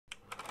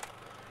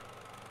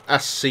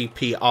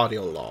SCP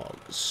audio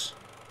logs.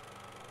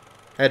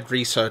 Head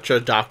Researcher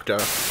Dr.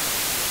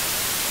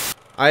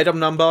 Item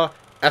Number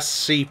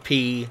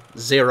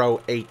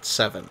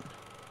SCP-087.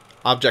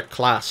 Object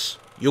Class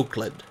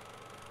Euclid.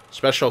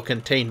 Special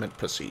Containment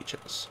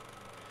Procedures.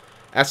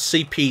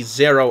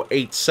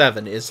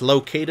 SCP-087 is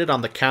located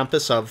on the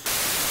campus of...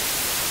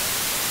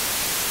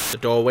 The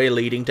doorway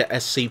leading to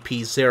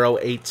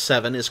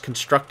SCP-087 is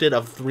constructed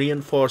of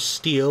reinforced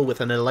steel with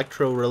an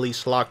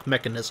electro-release lock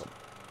mechanism.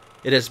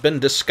 It has been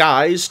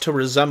disguised to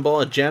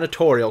resemble a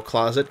janitorial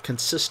closet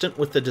consistent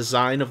with the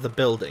design of the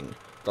building.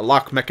 The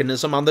lock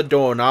mechanism on the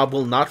doorknob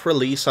will not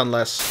release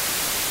unless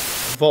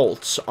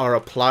volts are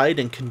applied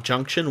in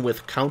conjunction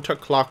with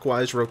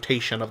counterclockwise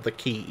rotation of the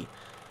key.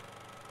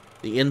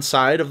 The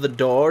inside of the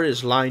door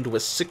is lined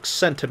with 6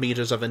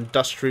 centimeters of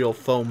industrial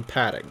foam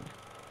padding.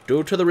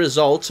 Due to the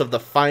results of the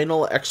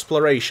final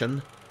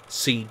exploration,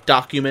 see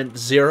Document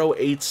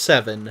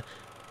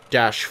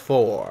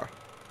 087-4.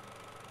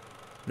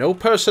 No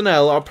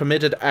personnel are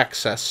permitted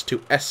access to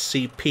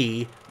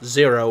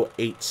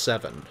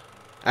SCP-087.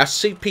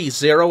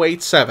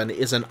 SCP-087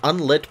 is an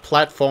unlit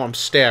platform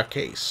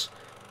staircase.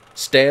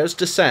 Stairs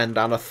descend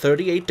on a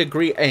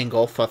 38-degree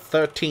angle for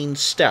 13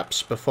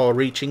 steps before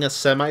reaching a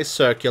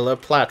semicircular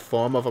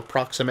platform of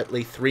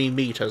approximately 3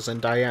 meters in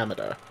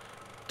diameter.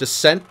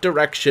 Descent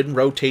direction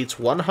rotates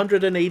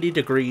 180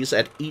 degrees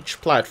at each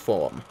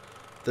platform.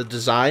 The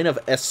design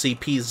of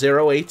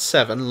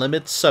SCP-087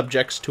 limits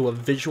subjects to a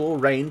visual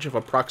range of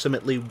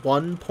approximately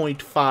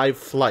 1.5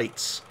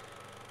 flights.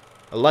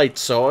 A light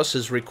source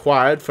is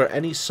required for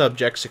any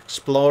subjects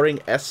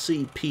exploring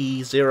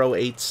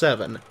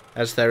SCP-087,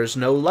 as there is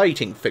no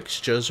lighting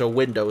fixtures or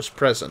windows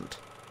present.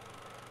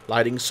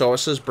 Lighting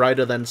sources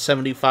brighter than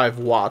 75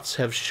 watts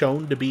have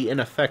shown to be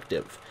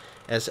ineffective,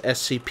 as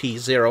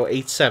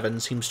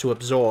SCP-087 seems to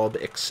absorb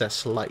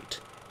excess light.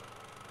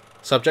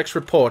 Subjects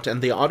report and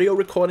the audio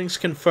recordings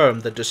confirm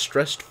the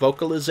distressed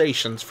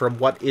vocalizations from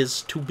what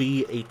is to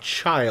be a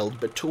child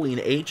between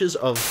ages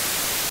of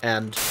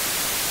and...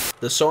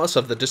 The source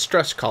of the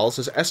distress calls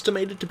is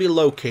estimated to be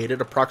located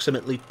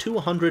approximately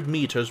 200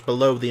 meters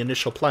below the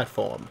initial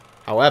platform.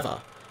 However,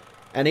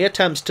 any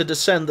attempts to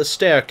descend the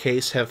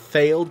staircase have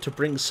failed to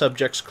bring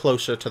subjects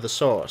closer to the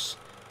source.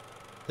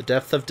 The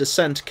depth of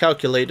descent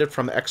calculated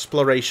from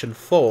Exploration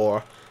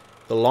 4,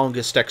 the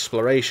longest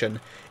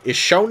exploration, is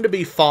shown to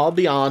be far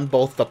beyond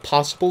both the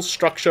possible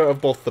structure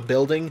of both the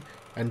building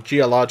and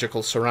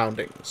geological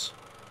surroundings.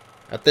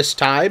 At this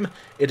time,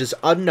 it is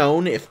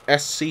unknown if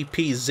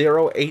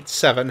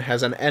SCP-087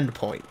 has an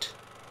endpoint.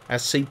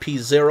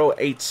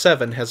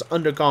 SCP-087 has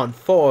undergone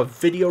 4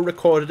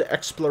 video-recorded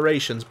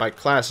explorations by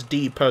Class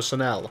D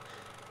personnel.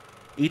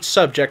 Each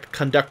subject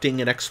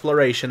conducting an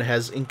exploration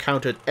has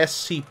encountered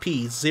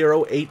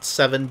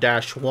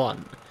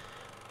SCP-087-1,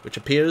 which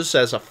appears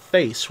as a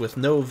face with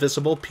no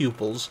visible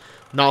pupils,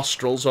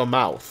 nostrils, or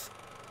mouth.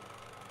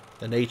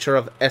 The nature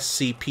of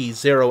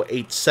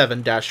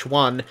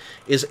SCP-087-1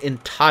 is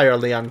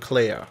entirely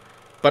unclear,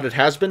 but it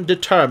has been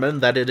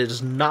determined that it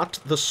is not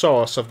the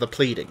source of the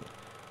pleading.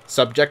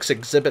 Subjects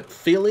exhibit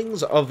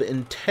feelings of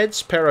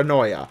intense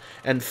paranoia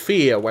and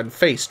fear when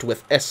faced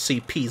with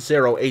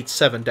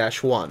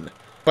SCP-087-1,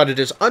 but it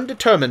is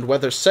undetermined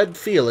whether said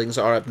feelings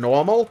are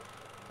abnormal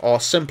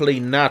or simply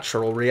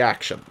natural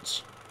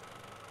reactions.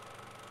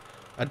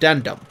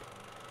 Addendum.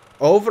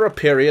 Over a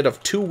period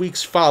of 2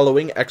 weeks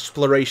following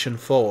Exploration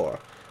 4,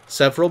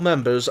 several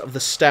members of the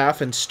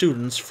staff and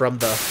students from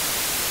the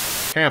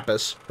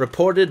campus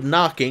reported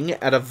knocking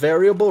at a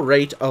variable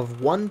rate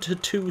of 1 to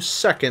 2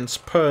 seconds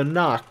per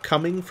knock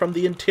coming from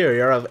the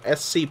interior of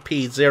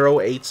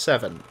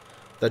SCP-087.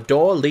 The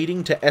door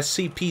leading to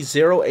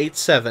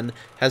SCP-087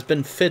 has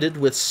been fitted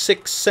with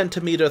 6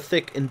 centimeter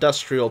thick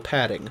industrial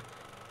padding.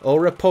 All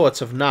reports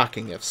of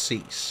knocking have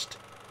ceased.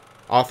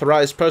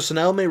 Authorized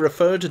personnel may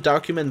refer to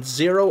Document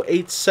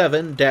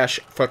 087-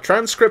 for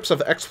transcripts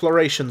of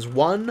Explorations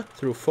 1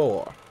 through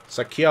 4.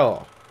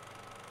 Secure.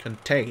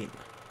 Contain.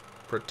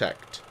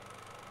 Protect.